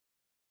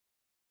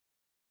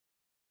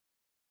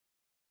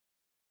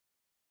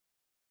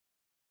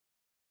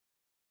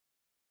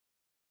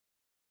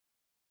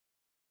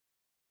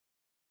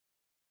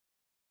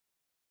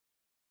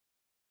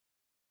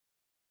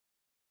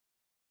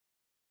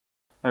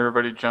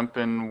Everybody jump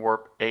in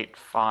warp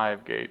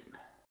 8-5 gate.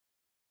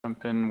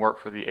 Jump in warp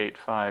for the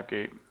 8-5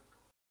 gate.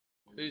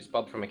 Who's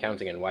Bob from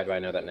accounting and why do I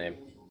know that name?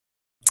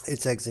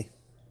 It's Eggsy.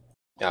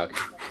 Oh, okay.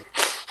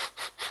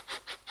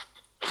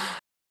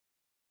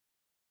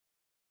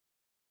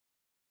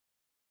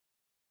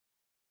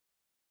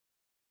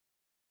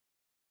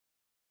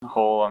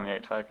 Hole on the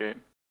 8-5 gate.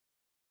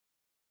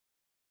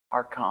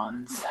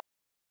 Archons.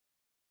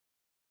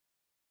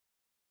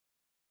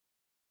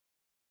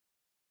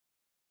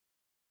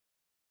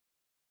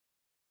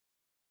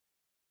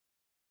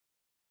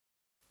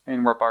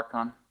 In warp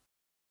Archon.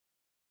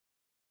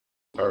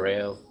 For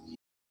real.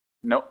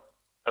 Nope.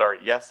 Or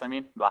yes, I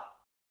mean. Blah.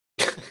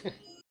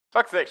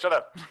 Fuck's sake, shut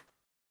up.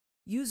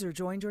 User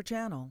joined your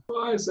channel.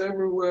 Flies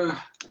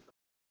everywhere.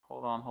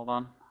 Hold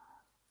on.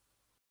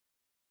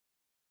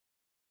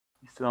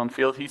 He's still on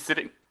field. He's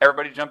sitting.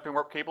 Everybody jumping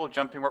warp cable,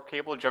 jumping warp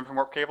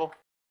cable.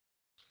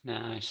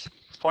 Nice.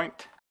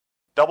 Point.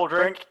 Double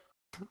drink.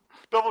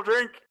 Double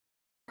drink.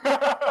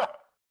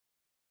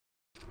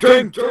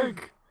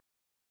 Drink!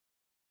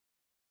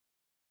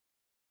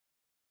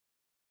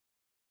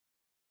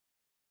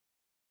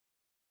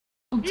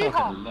 I'm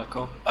talking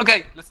loco.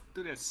 Okay, let's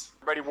do this.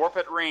 Everybody warp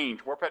at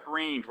range,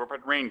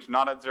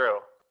 not at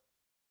 0.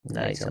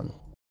 Nice.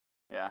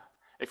 Yeah.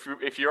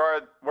 If you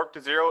are warp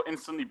to 0,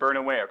 instantly burn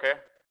away, okay?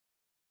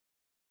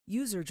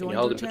 User Can joined you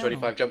hold your him for channel.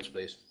 25 jumps,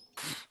 please?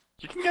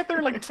 You can get there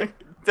in like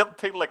it'll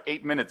take like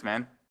 8 minutes,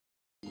 man.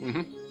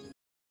 Mm-hmm.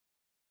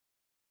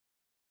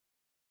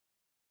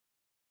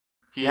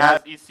 He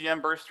has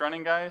ECM burst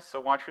running, guys,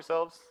 so watch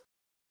yourselves.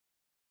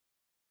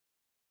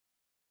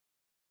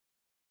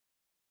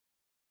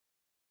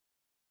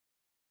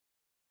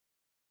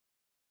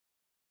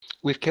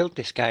 We've killed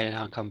this guy in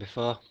Archon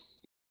before.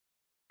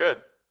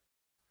 Good.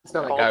 It's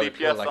not like All I would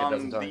kill DPS like a on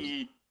dozen times.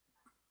 the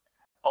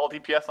all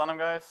DPS on him,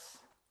 guys.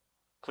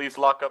 Please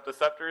lock up the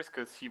scepters,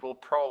 because he will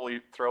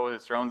probably throw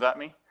his drones at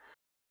me.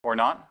 Or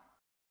not.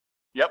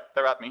 Yep,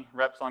 they're at me.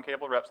 Reps on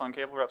cable.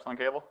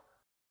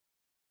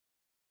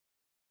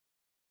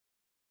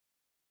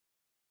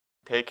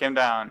 Take him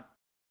down.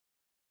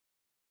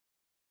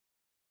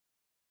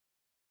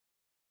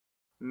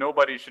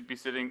 Nobody should be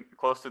sitting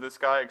close to this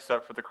guy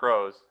except for the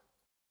crows.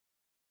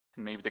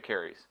 And maybe the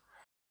carries.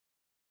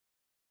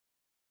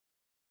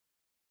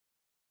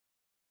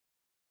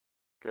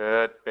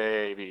 Good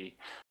baby.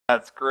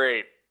 That's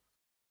great.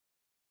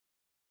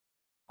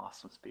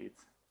 Awesome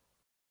speeds.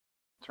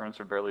 Turns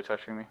are barely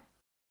touching me.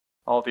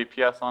 All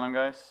DPS on him,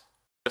 guys.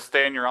 Just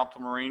stay in your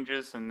optimal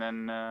ranges and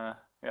then, yeah,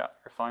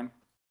 you're fine.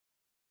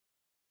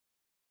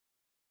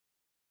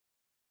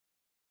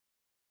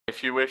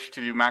 If you wish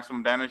to do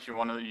maximum damage, you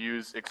want to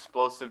use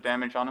explosive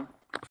damage on him.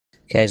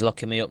 Okay, he's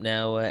locking me up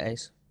now,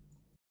 Ace.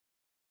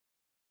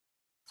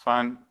 It's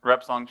fine.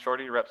 Reps on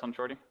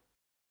Chori.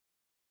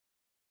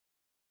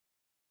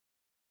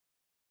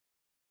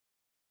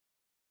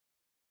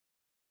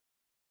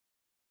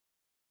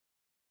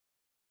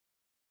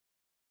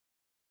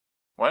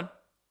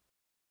 What?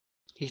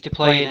 He's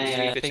deploying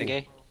a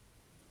thingy.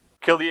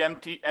 Kill the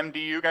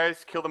MDU,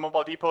 guys. Kill the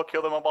mobile depot.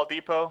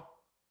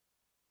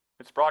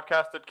 It's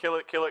broadcasted. Kill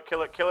it.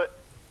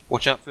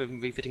 Watch out for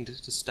refitting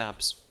to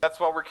stabs. That's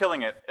why we're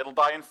killing it. It'll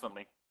die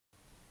instantly.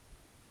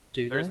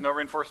 There's no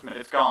reinforcement.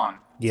 It's gone.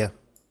 Yeah,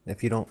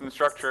 if you don't. It's in the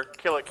structure.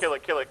 Kill it.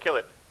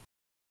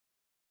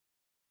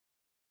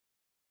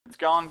 It's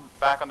gone.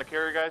 Back on the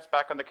carrier, guys.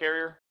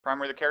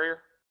 Primary the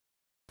carrier.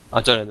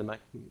 I don't know the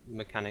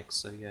mechanics,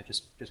 so yeah,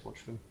 just watch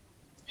for him.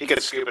 He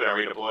could scoop it and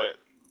redeploy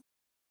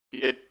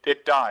it.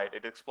 It died.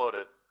 It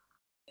exploded.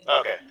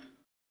 Okay.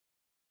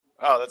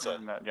 Oh, that's it.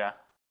 Yeah.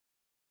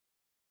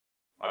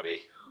 Might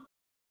be.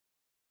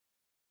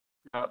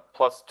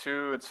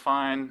 +2, it's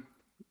fine.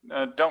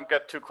 Don't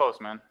get too close,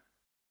 man.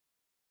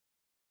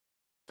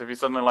 If he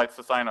suddenly lights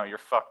the Sino, you're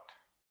fucked.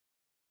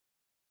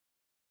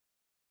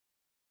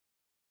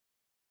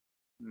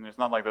 And it's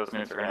not like those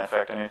nukes are going to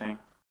affect anything.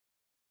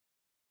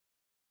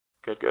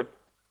 Good.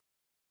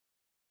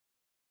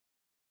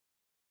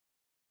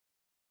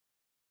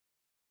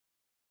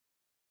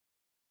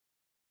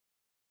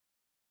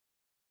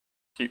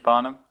 Keep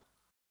on him.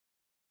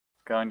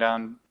 Going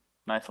down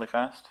nicely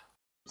fast.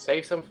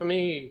 Save some for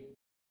me.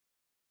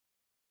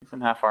 He's in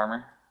half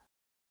armor.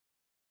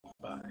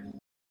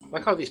 Why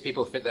can't these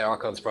people fit their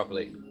Archons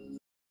properly?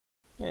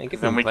 Yeah,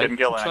 give Then him we a play. couldn't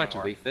kill it Try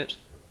anymore. to refit.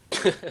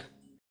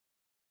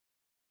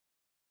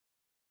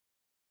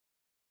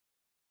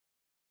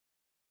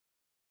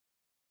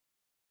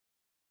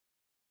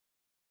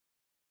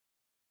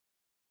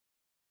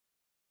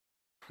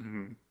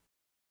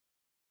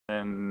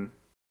 And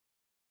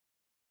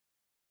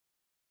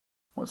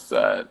what's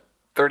that?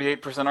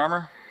 38%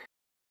 armor.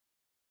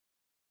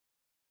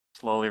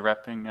 Slowly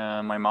repping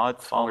my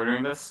mods while we're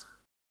doing this.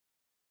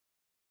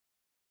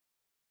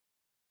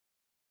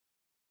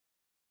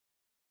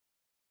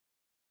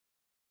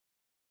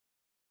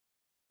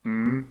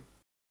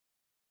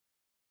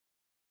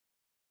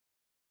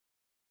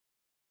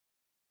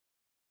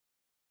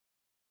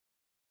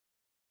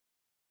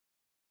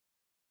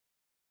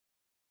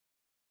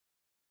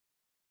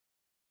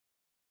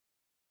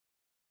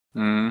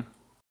 Hmm.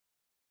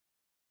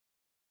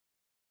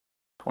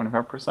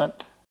 25%.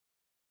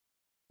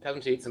 Tell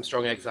him to eat some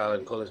strong exile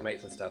and call his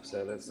mates and stuff,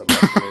 so there's some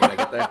help for me when I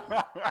get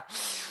there.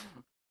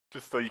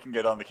 Just so you can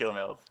get on the kill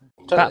mails.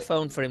 Totally. Bat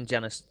phone for him,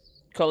 Janice.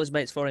 Call his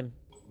mates for him.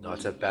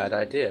 Not a bad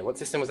idea. What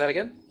system was that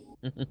again?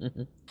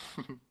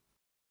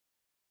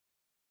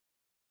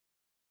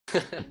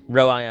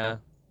 Row IR.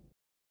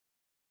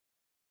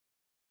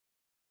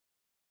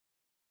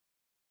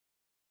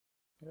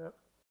 Yep.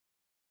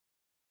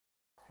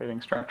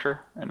 Hitting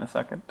structure in a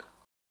second.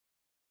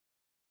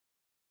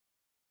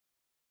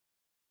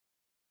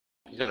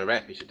 He's gonna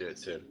rep, he should do it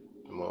soon.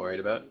 I'm more worried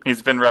about.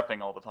 He's been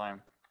repping all the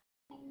time.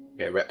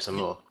 Okay, rep some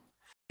more.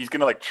 He's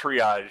gonna like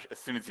triage as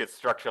soon as he hits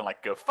structure and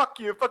like go, fuck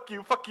you, fuck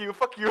you, fuck you,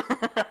 fuck you.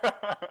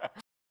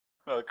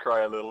 I'll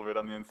cry a little bit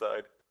on the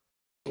inside.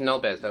 Null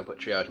bears don't put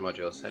triage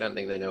modules. I don't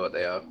think they know what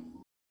they are.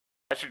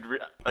 I should,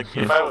 like,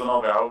 if I was an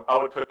all bear, I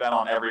would put that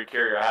on every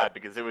carrier I had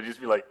because it would just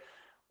be like,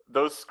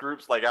 those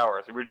groups like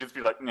ours, it would just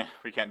be like, nah,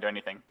 we can't do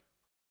anything.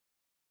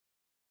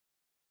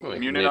 Well,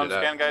 Munin on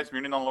scan, guys.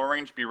 Munin on low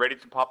range. Be ready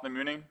to pop the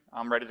Munin.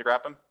 I'm ready to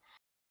grab him.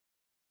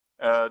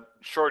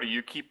 Shorty,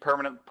 you keep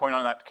permanent point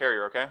on that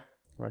carrier, okay?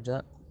 Roger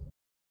that.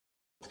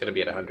 It's gonna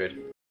be at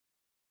 100.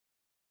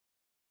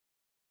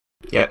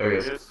 Yeah, there he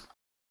is.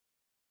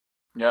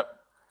 Yep.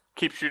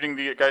 Keep shooting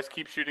the guys.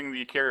 Keep shooting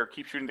the carrier.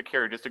 Keep shooting the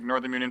carrier. Just ignore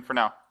the Munin for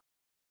now.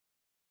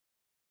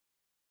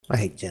 I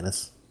hate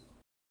Janice.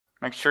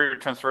 Make sure your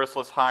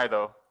transversal is high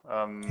though.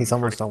 He's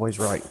almost always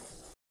right.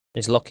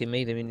 He's locking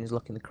me, I mean he's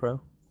locking the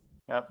crow.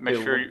 Yep. Make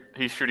sure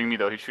he's shooting me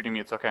though. He's shooting me.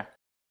 It's okay.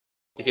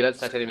 If he lets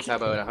Titanium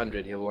Sabo at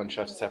 100, he'll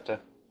one-shot a scepter.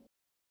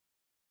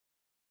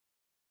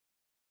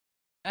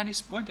 And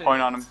he's pointed.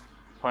 Point on him.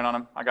 Point on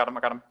him. I got him. I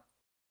got him.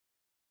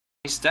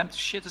 He's damn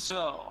shit as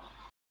well.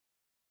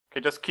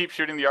 Okay, just keep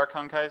shooting the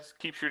Archon, guys.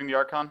 Keep shooting the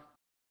Archon.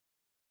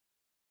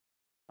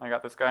 I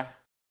got this guy.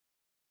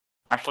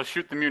 Actually,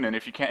 shoot the Munin.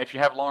 If you can't, if you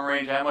have long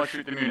range ammo,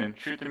 shoot the Munin.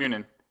 Shoot the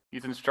Munin.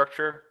 He's in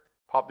structure.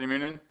 Pop the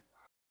Munin.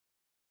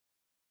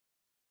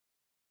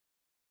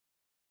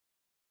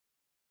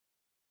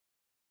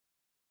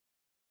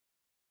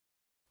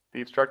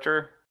 Deep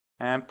structure.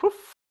 And poof.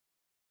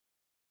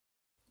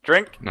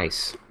 Drink.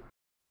 Nice.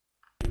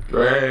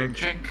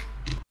 Drink.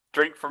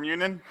 Drink from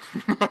Munin.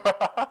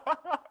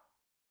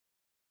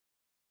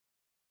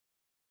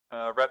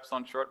 Reps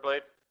on short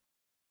blade.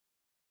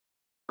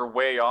 You're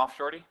way off,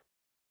 Shorty.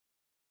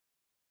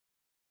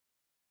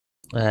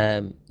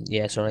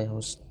 Yeah, sorry, I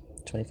was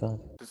 25.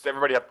 Does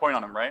everybody have point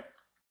on him, right?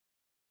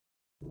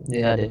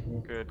 Yeah, I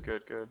do. Good,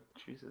 good, good.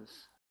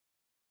 Jesus.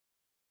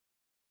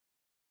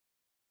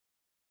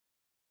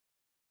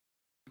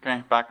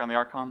 Okay, back on the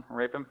Archon.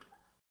 Rape him.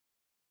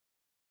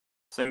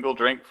 Single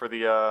drink for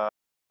the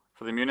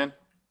Munin.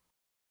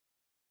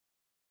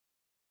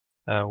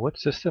 What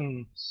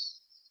systems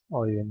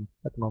are you in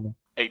at the moment?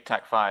 8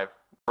 TAC 5.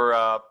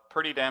 We're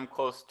pretty damn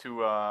close to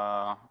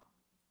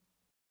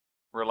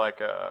we're like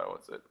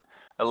what's it?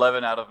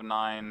 11 out of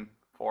 9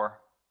 4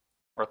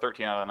 or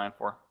 13 out of 9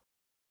 4.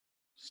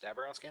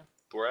 Stabber on scan?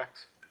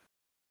 Thorax?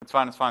 It's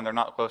fine, it's fine. They're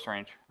not close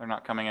range. They're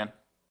not coming in.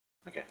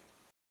 Okay.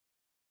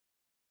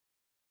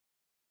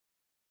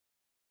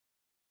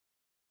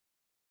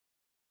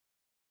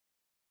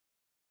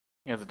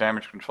 He has a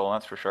damage control,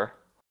 that's for sure.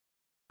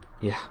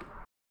 Yeah.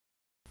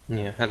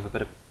 Yeah, hell of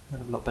a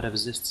lot better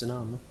resists than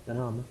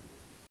armor.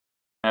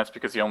 That's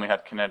because he only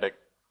had kinetic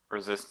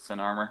resists in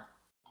armor.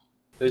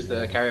 Who's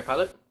the carrier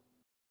pilot?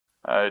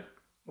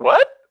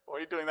 What? Why are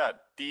you doing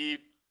that? D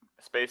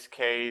space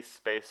K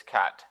space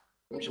cat.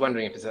 I'm just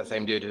wondering if it's that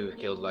same dude who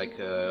killed like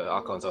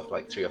Archons off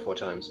like 3 or 4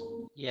 times.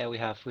 Yeah, we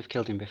have. We've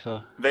killed him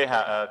before. They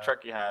have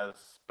Trekkie has,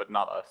 but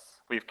not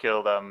us. We've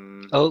killed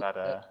Oh,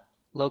 that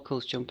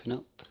locals jumping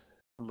up.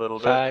 a little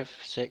bit. 5,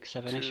 6,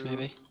 7-ish 2.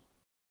 maybe.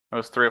 It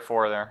was 3 or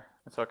 4 there.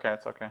 It's okay.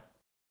 It's okay.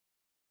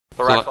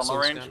 Thorax on low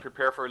Thorax range. scan.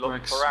 Prepare for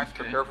Thorax, thorax.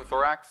 okay. Prepare for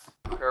thorax.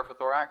 Prepare for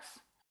thorax.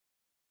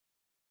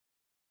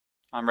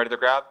 I'm ready to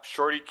grab.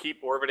 Shorty,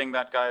 keep orbiting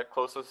that guy at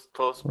close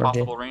Roger.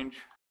 possible range.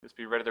 Just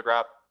be ready to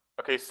grab.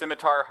 Okay,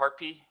 Scimitar,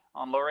 Harpy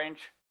on low range.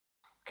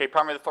 Okay,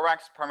 primary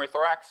thorax, primary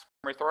thorax,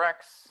 primary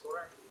thorax.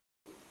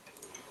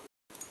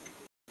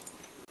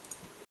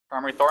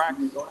 Primary thorax.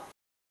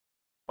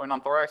 Point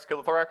on thorax, kill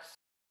the thorax.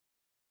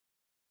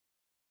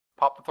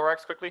 Pop the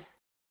thorax quickly.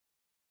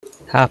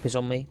 Harp is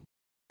on me.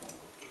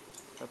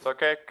 That's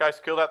okay.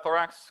 Guys, kill that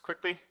thorax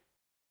quickly.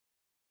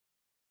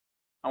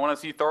 I want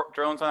to see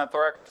drones on that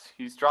thorax.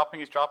 He's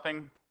dropping, he's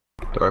dropping.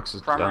 Thorax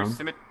is Primary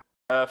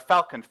down.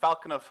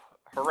 Falcon of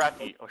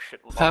Harati. Oh shit.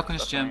 Falcon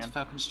is That's jammed. coming in.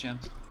 Falcon is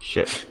jammed.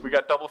 Shit. We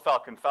got double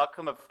Falcon.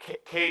 Falcon of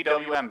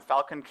KWM.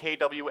 Falcon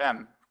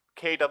KWM.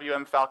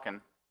 KWM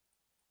Falcon.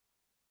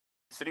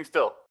 Sitting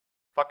still.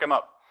 Fuck him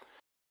up.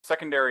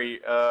 Secondary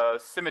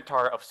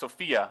Scimitar of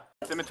Sophia.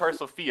 Scimitar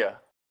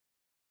Sophia.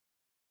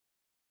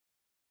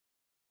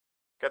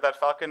 Get that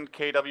Falcon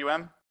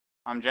KWM.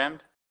 I'm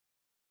jammed.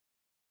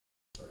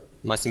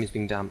 My team is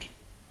being damned.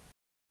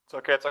 It's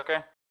okay, it's okay.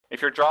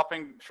 If you're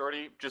dropping,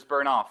 Shorty, just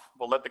burn off.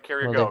 We'll let the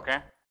carrier Will go, do. okay?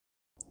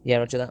 Yeah,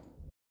 roger that.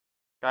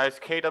 Guys,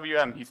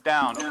 KWM, he's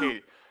down.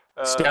 Okay.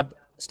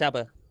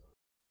 Stabber.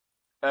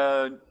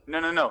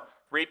 No.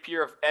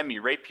 Rapier of Emmy.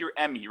 Rapier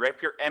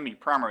Emmy,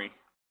 primary.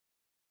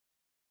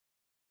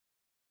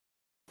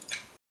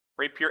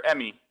 Rapier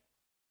Emmy.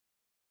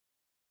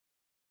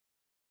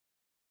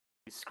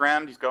 He's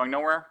scrammed, he's going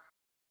nowhere.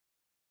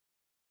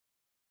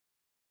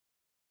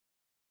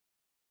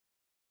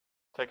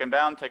 Take him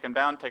down.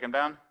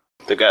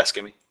 The gas,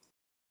 gimme.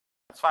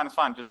 It's fine,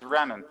 just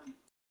ram him.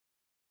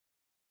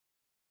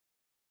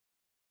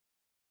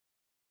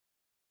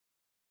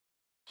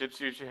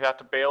 Gypsy, you have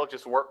to bail,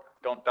 just work,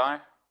 don't die.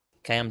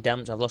 Okay, I'm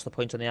damaged. I've lost the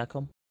point on the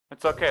Archon.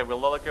 It's okay, we'll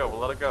let it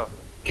go.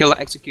 Kill that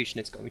execution,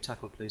 it's got me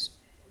tackled, please.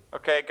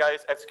 Okay, guys,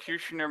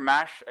 Executioner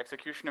mash,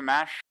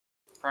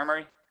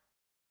 primary.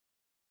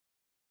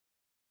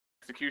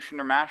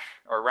 Executioner mash,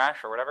 or rash,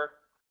 or whatever.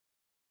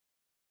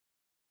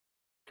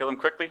 Kill him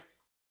quickly.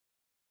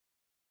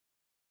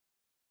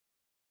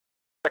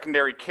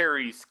 Secondary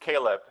carries,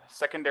 Caleb.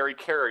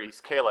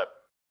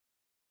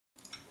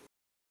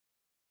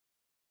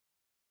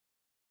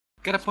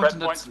 Get a point on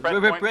that. Spread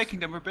We're points. breaking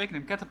them.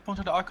 Get a point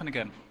on the Archon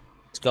again.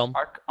 It's gone.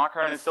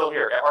 Archon is still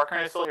here.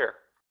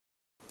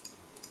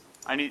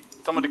 I need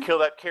someone to kill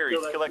that carries.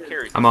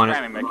 I'm on it.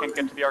 Spamming me. I can't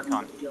get to the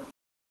Archon.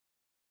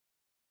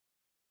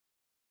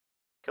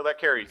 Kill that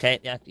carries. Okay,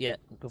 yeah,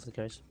 go for the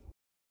carries.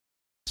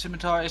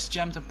 Scimitar is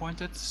jammed and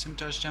pointed. Someone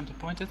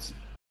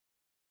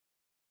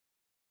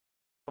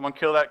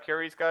kill that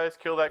carries, guys.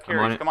 Kill that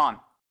carries. Come on.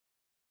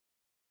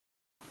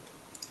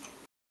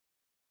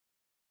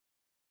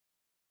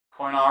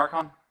 Point on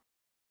Archon.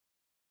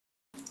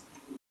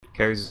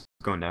 Carries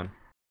going down.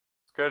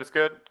 It's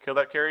good. Kill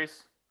that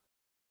carries.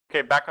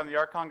 Okay, back on the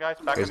Archon, guys.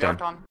 Back on the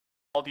Archon.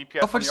 All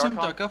DPS Go for on the the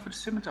scimitar. Archon. Go for the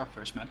scimitar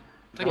first, man.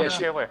 Yeah,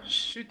 Stay away.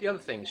 shoot the other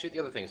things,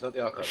 not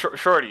the Archon.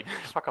 Shorty,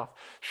 fuck off.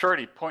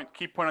 Shorty,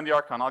 keep point on the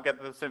Archon. I'll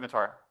get the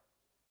scimitar.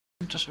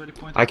 Just already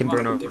pointed. I can Come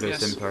burn on, over the DPS.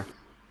 scimitar.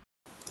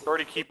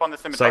 Shorty, keep on the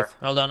scimitar. Scythe.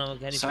 Hold on,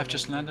 okay. Scythe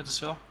just landed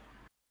as well.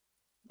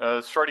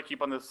 Shorty,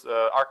 keep on this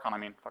Archon, I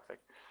mean. Fuck's sake.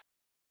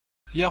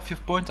 Yeah, if you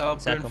have point, I'll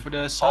burn Archon. for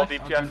the All Scythe. I'll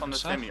burn DPS for on the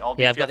Scythe. semi. All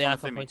Yeah, DPS I've got the on the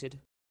Archon semi. pointed.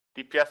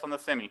 DPS on the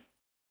semi.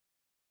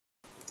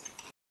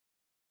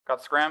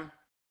 Got scram.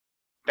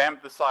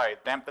 Damp the side.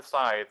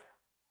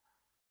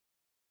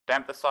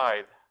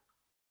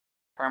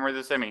 Primary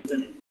the semi.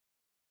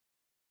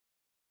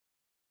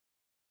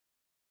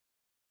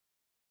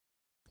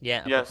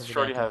 Yeah. Yes,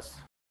 Shorty has.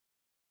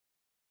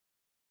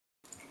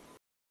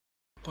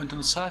 Point on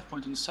the Scythe,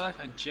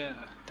 and yeah,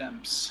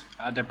 damps.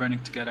 They're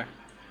burning together.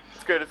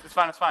 It's good. It's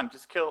fine.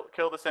 Just kill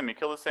the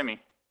semi.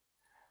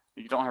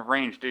 You don't have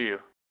range, do you?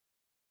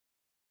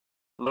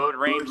 Load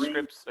range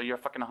scripts. Oh, you're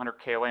fucking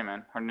 100k away, man.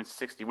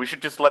 160. We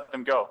should just let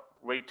them go.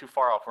 Way too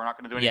far off. We're not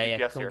going to do any Yeah,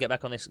 DPS come here. get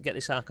back on this. Get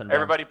this Archon down.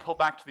 Everybody pull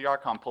back to the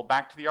Archon.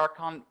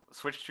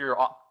 Switch to your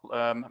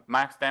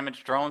max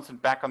damage drones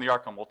and back on the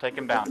Archon. We'll take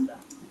him down.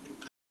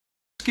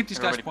 Just keep these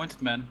guys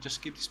pointed, man.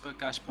 Just keep these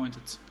guys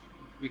pointed.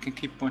 We can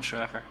keep points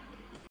forever.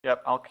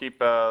 Yep, I'll keep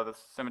the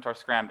scimitar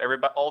scrammed.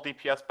 Everybody, all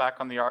DPS back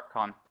on the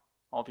Archon.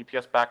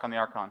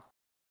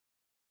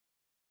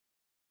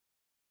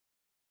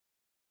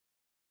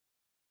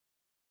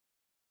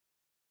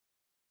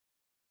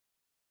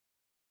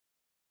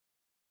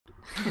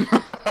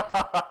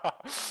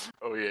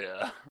 Oh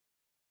yeah.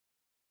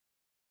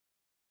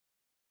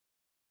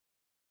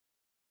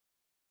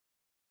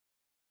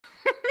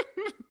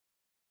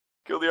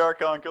 Kill the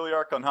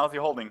Archon. How's he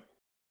holding?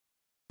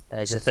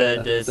 It's a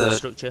third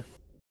structure.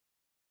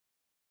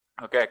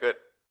 Okay, good.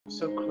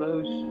 So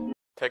close.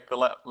 Take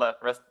the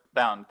rest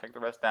down.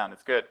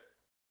 It's good.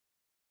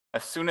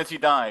 As soon as he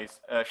dies,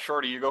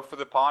 Shorty, you go for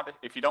the pod.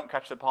 If you don't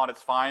catch the pod,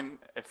 it's fine.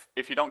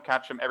 If you don't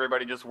catch him,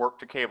 everybody just work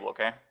to cable,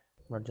 okay?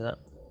 Roger that.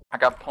 I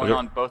got point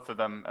on both of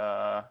them,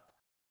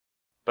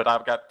 but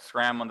I've got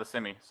scram on the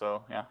semi,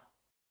 so yeah.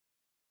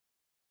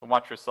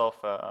 Watch yourself,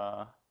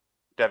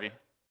 Devi.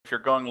 If you're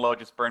going low,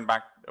 just work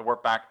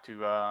back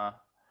to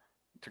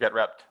get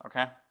repped,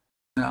 okay?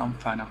 No, I'm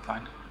fine.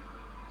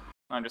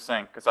 I'm just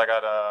saying, because I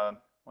got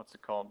what's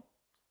it called?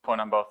 Point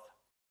on both.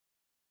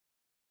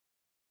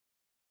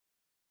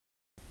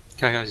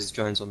 Okay, guys, his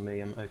drone's on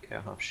me. I'm okay.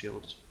 I have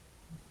shield.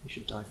 You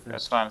should die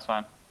first. It's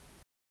fine.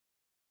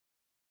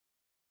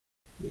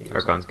 Yeah,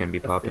 Archon's gonna be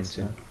popping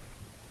soon.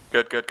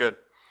 Good.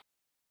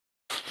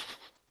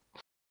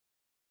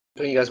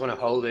 Don't you guys want to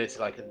hold it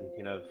like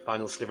a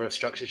final sliver of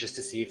structure just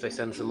to see if they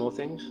send some more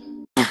things?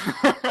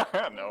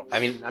 No. I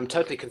mean, I'm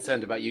totally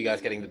concerned about you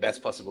guys getting the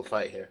best possible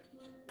fight here.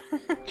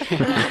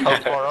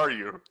 How far are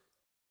you?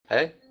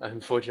 Hey,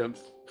 I'm 5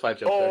 jumps.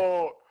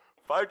 Oh,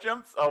 5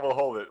 jumps? Oh, we'll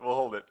hold it.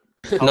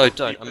 No, How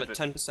don't. deep I'm is at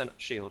it? 10%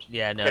 shield.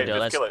 Yeah, no, Okay, no. just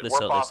Let's kill it. let's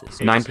Warp sort off.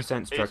 this. Ace,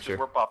 9% Ace, just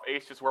warp off.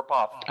 Ace, just warp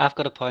off. I've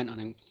got a point on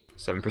him.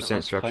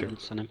 7% structure.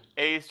 Points on him.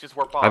 Ace, just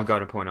warp off. I've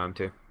got a point on him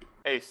too.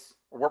 Ace,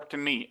 warp to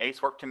me.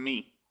 Ace, warp to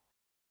me.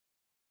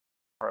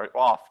 Alright,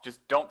 off. Just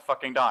don't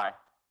fucking die.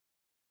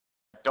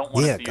 I don't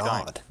want to Yeah, see you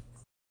die. God.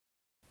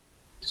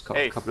 Just got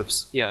Ace. a couple of.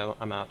 Yeah,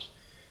 I'm out.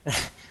 A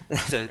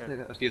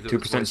few of the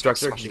 2%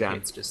 structure, smashing down.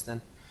 hits just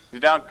then. You're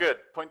down, good.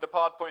 Point the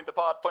pod.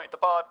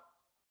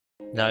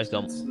 No, he's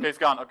gone. Okay, it's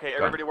gone. Okay,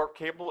 everybody warp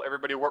cable.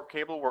 Everybody warp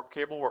cable. Warp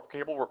cable. Warp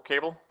cable. Warp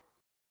cable.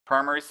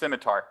 Primary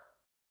scimitar.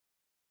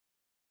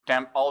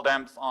 All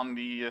damps on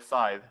the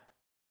side.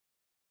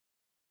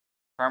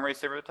 Primary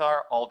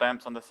scimitar. All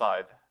damps on the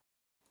side.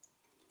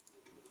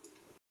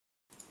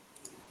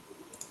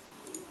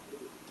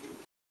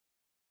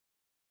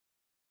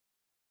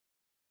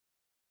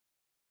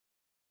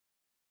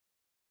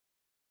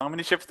 How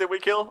many ships did we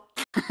kill?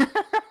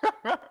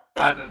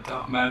 I don't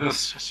know, man.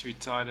 That's just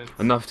retarded.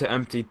 Enough to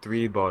empty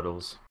 3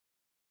 bottles.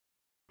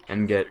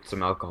 And get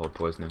some alcohol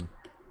poisoning.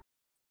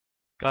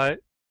 Guys,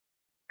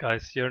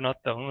 you're not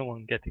the only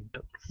one getting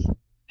ducks.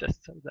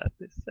 Just so that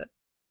is said.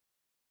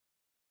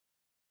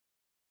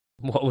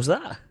 What was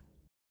that?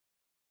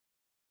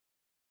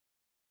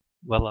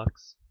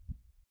 Velox.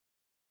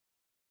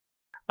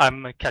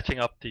 I'm catching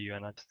up to you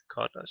and I just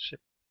caught a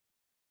ship.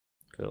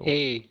 Cool.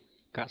 Hey,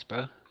 congrats,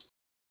 bro.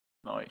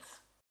 Nice.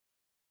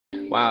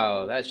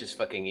 Wow, that's just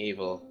fucking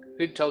evil.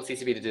 Who told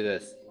CCB to do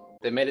this?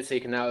 They made it so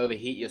you can now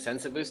overheat your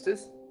sensor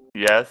boosters?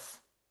 Yes.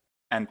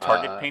 And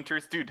target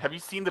painters, dude. Have you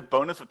seen the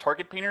bonus of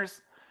target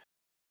painters?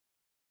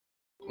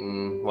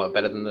 What,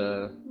 better than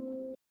the...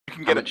 You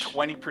can get a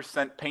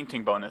 20%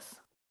 painting bonus.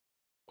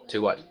 To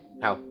what?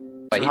 How?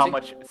 By To heating? how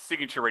much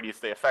signature radius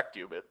they affect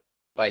you, but...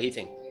 By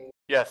heating?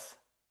 Yes.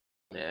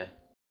 Yeah.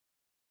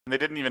 And they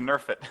didn't even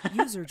nerf it.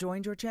 User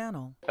joined your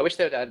channel. I wish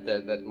they would add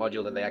that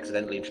module that they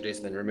accidentally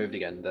introduced and then removed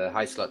again, the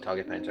high slot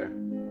target painter.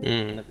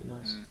 That'd be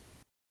nice.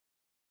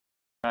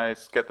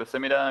 Nice. Get the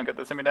semi down. Get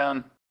the semi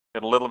down.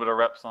 Get a little bit of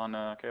reps on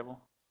cable.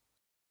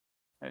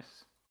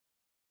 Nice.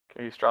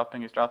 Okay, he's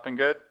dropping. He's dropping.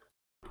 Good.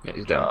 Yeah,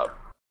 he's down.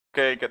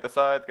 Okay, get the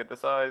side. Get the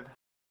side.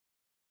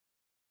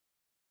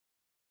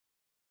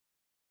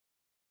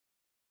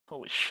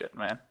 Holy shit,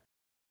 man.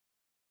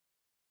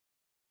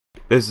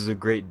 This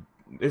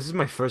is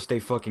my first day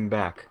fucking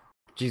back.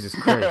 Jesus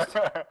Christ.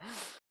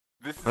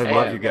 This is I why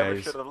love you never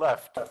guys. should have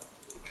left.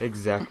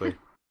 Exactly.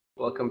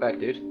 Welcome back,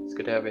 dude. It's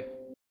good to have you.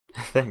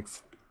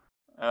 Thanks.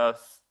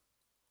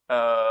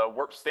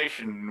 Warp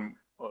station.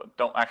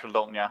 Don't.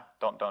 Yeah.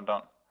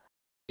 Don't.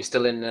 You're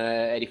still in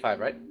 85,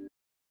 right?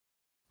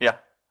 Yeah.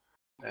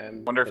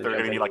 Wonder if what there's did gonna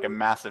you be guys like a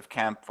massive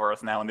camp for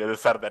us now on the other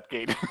side of that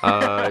gate.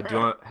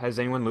 Has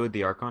anyone looted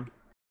the Archon?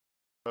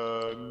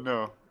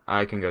 No.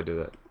 I can go do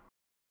that.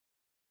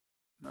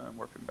 No, I'm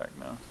warping back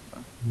now. So.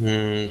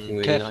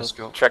 Really Careful. nice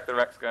drop. Check the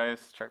Rex, guys.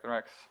 Check the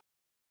Rex.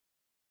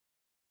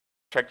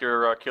 Check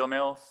your kill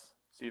mails.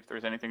 See if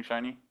there's anything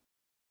shiny.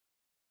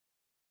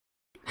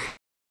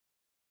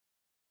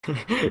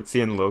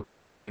 Seeing low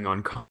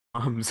on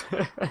comms.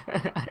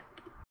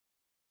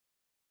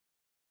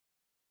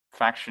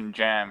 Faction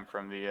jam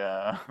from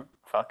the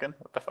Falcon.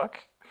 What the fuck?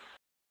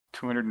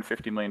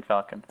 250 million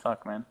Falcon.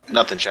 Fuck, man.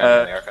 Nothing shiny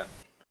in the Archon.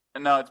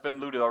 No, it's been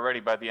looted already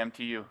by the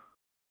MTU.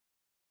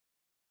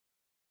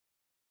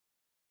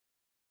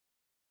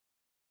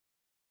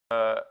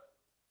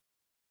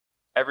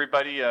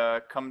 Everybody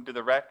come to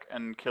the wreck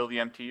and kill the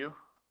MTU.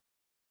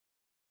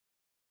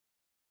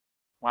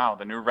 Wow,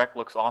 the new wreck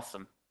looks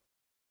awesome.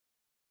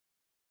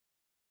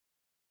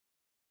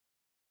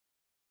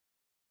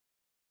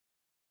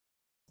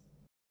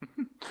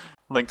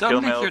 Link kill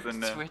Don't link mails your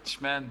and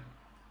Twitch, man.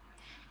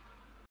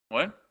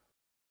 what?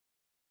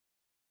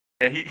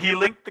 Yeah, he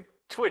linked the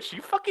Twitch.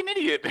 You fucking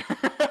idiot.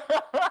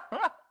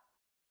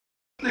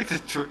 Link the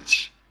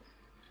Twitch.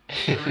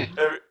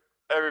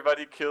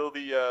 Everybody kill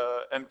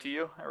the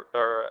MTU,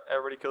 or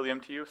everybody kill the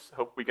MTUs.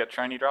 Hope we get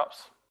shiny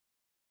drops.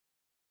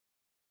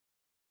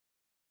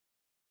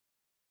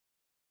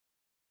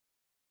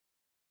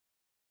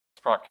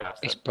 It's broadcast.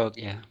 It's broad,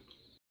 yeah.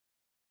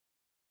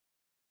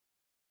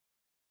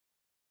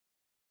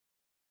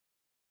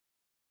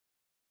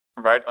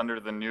 Right under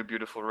the new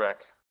beautiful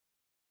wreck.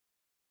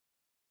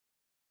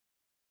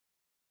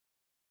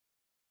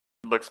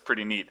 Looks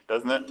pretty neat,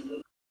 doesn't it?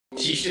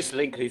 You just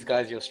link these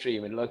guys your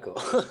stream in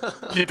local.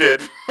 You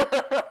did.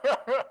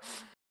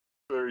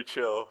 Very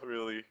chill,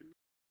 really.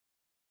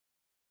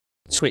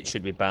 Twitch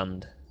should be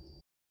banned.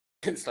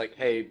 It's like,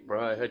 hey,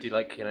 bro, I heard you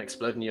like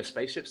exploding your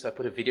spaceship, so I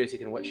put a video so you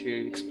can watch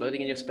you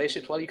exploding in your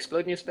spaceship while you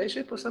explode in your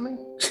spaceship or something.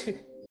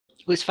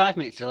 Well, it's 5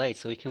 minutes delayed,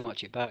 so we can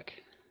watch it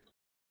back.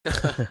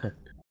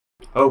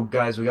 Oh,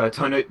 guys, we got a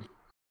ton of...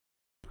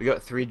 We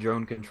got 3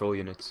 drone control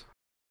units.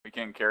 We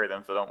can't carry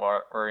them, so don't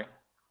worry.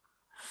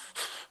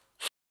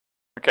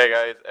 Okay,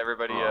 guys,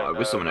 everybody, I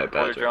wish someone had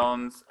pull your badger.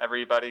 drones.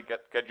 Everybody,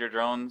 get your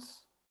drones.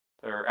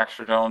 There are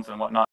extra drones and whatnot.